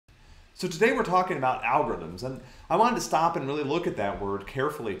So today we're talking about algorithms, and I wanted to stop and really look at that word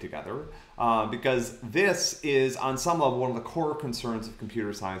carefully together because this is on some level one of the core concerns of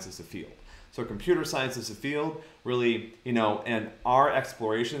computer science as a field. So computer science as a field really, and our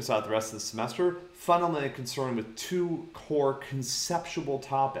explorations throughout the rest of the semester fundamentally concerned with two core conceptual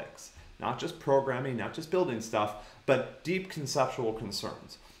topics, not just programming, not just building stuff, but deep conceptual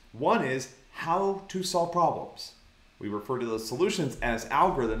concerns. One is how to solve problems. We refer to those solutions as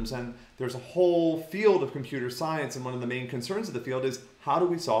algorithms, and there's a whole field of computer science, and one of the main concerns of the field is how do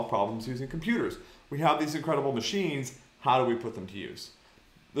we solve problems using computers? We have these incredible machines, how do we put them to use?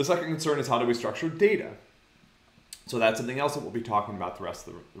 The second concern is how do we structure data? So that's something else that we'll be talking about the rest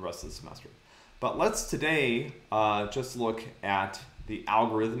of the semester. But let's today just look at the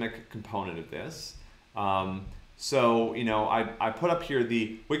algorithmic component of this. I put up here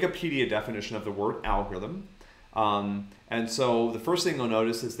the Wikipedia definition of the word algorithm. And so the first thing you'll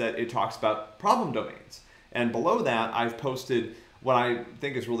notice is that it talks about problem domains. And below that, I've posted what I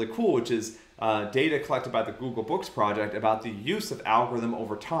think is really cool, which is data collected by the Google Books project about the use of algorithm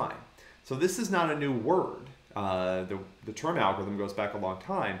over time. So this is not a new word. The term algorithm goes back a long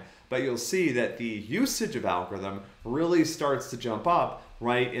time, but you'll see that the usage of algorithm really starts to jump up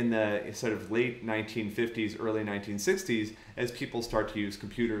right in the sort of late 1950s, early 1960s, as people start to use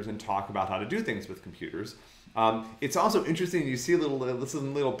computers and talk about how to do things with computers. It's also interesting, you see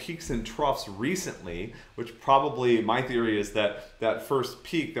little peaks and troughs recently, which probably, my theory is that first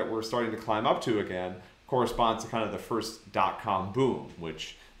peak that we're starting to climb up to again corresponds to kind of the first dot-com boom,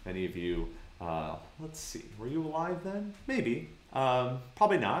 which many of you, let's see, were you alive then? Maybe,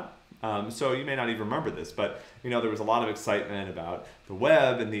 probably not. So you may not even remember this, but there was a lot of excitement about the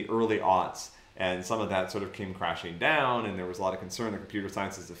web in the early aughts. And some of that sort of came crashing down, and there was a lot of concern that computer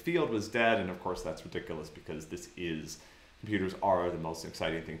science as a field was dead, and of course that's ridiculous because computers are the most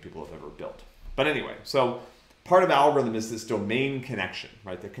exciting thing people have ever built. But anyway, so part of algorithm is this domain connection,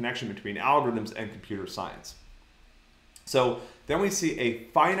 right? The connection between algorithms and computer science. So then we see a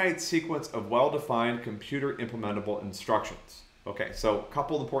finite sequence of well-defined computer implementable instructions. Okay, so a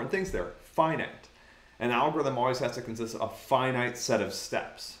couple of important things there. Finite. An algorithm always has to consist of a finite set of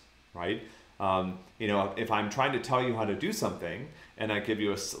steps, right? If I'm trying to tell you how to do something and I give you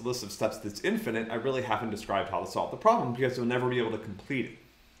a list of steps that's infinite, I really haven't described how to solve the problem because you'll never be able to complete it,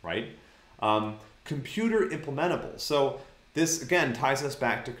 right? Computer implementable. So this, again, ties us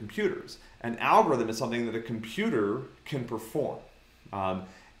back to computers. An algorithm is something that a computer can perform.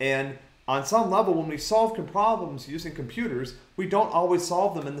 And on some level, when we solve problems using computers, we don't always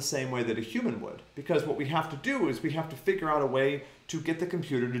solve them in the same way that a human would. Because what we have to do is we have to figure out a way to get the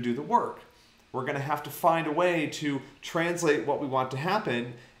computer to do the work. We're going to have to find a way to translate what we want to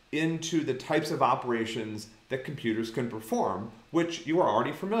happen into the types of operations that computers can perform, which you are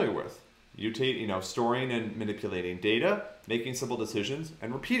already familiar with. Storing and manipulating data, making simple decisions,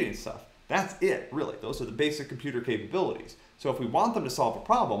 and repeating stuff. That's it, really. Those are the basic computer capabilities. So if we want them to solve a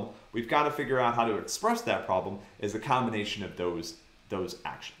problem, we've got to figure out how to express that problem as a combination of those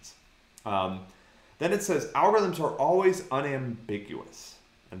actions. Then it says algorithms are always unambiguous.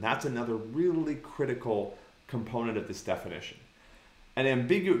 And that's another really critical component of this definition.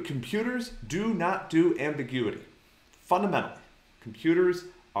 Computers do not do ambiguity. Fundamentally, computers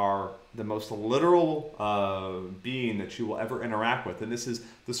are the most literal being that you will ever interact with. And this is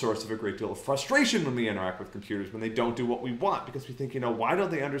the source of a great deal of frustration when we interact with computers, when they don't do what we want, because we think, why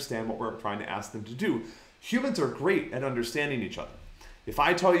don't they understand what we're trying to ask them to do? Humans are great at understanding each other. If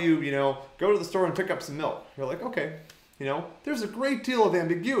I tell you, go to the store and pick up some milk, you're like, okay. There's a great deal of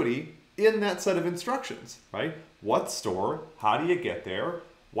ambiguity in that set of instructions, right? What store? How do you get there?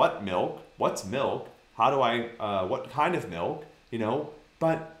 What milk? What's milk? What kind of milk?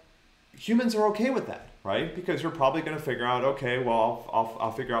 But humans are okay with that, right? Because you're probably going to figure out, okay, well,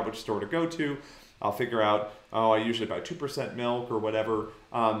 I'll figure out which store to go to. I'll figure out, I usually buy 2% milk or whatever.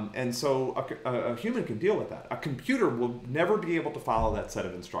 And so a human can deal with that. A computer will never be able to follow that set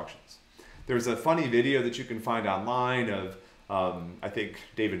of instructions. There's a funny video that you can find online of, I think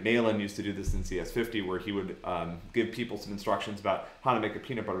David Malan used to do this in CS50, where he would give people some instructions about how to make a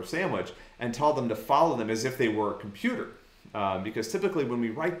peanut butter sandwich and tell them to follow them as if they were a computer. Because typically when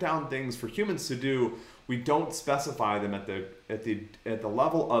we write down things for humans to do, we don't specify them at the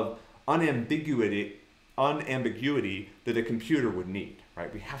level of unambiguity that a computer would need.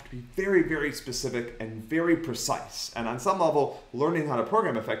 Right? We have to be very, very specific and very precise. And on some level, learning how to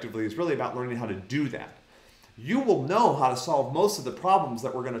program effectively is really about learning how to do that. You will know how to solve most of the problems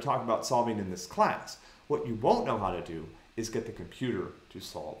that we're going to talk about solving in this class. What you won't know how to do is get the computer to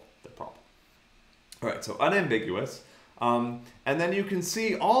solve the problem. All right, so unambiguous. And then you can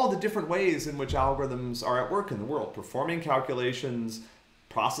see all the different ways in which algorithms are at work in the world, performing calculations,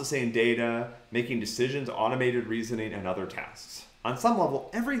 processing data, making decisions, automated reasoning, and other tasks. On some level,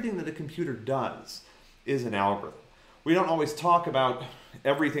 everything that a computer does is an algorithm. We don't always talk about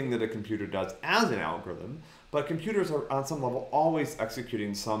everything that a computer does as an algorithm, but computers are on some level always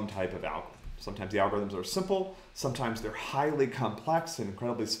executing some type of algorithm. Sometimes the algorithms are simple, sometimes they're highly complex and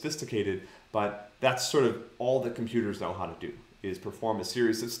incredibly sophisticated, but that's sort of all that computers know how to do, is perform a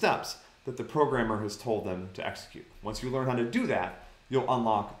series of steps that the programmer has told them to execute. Once you learn how to do that, you'll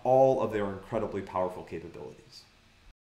unlock all of their incredibly powerful capabilities.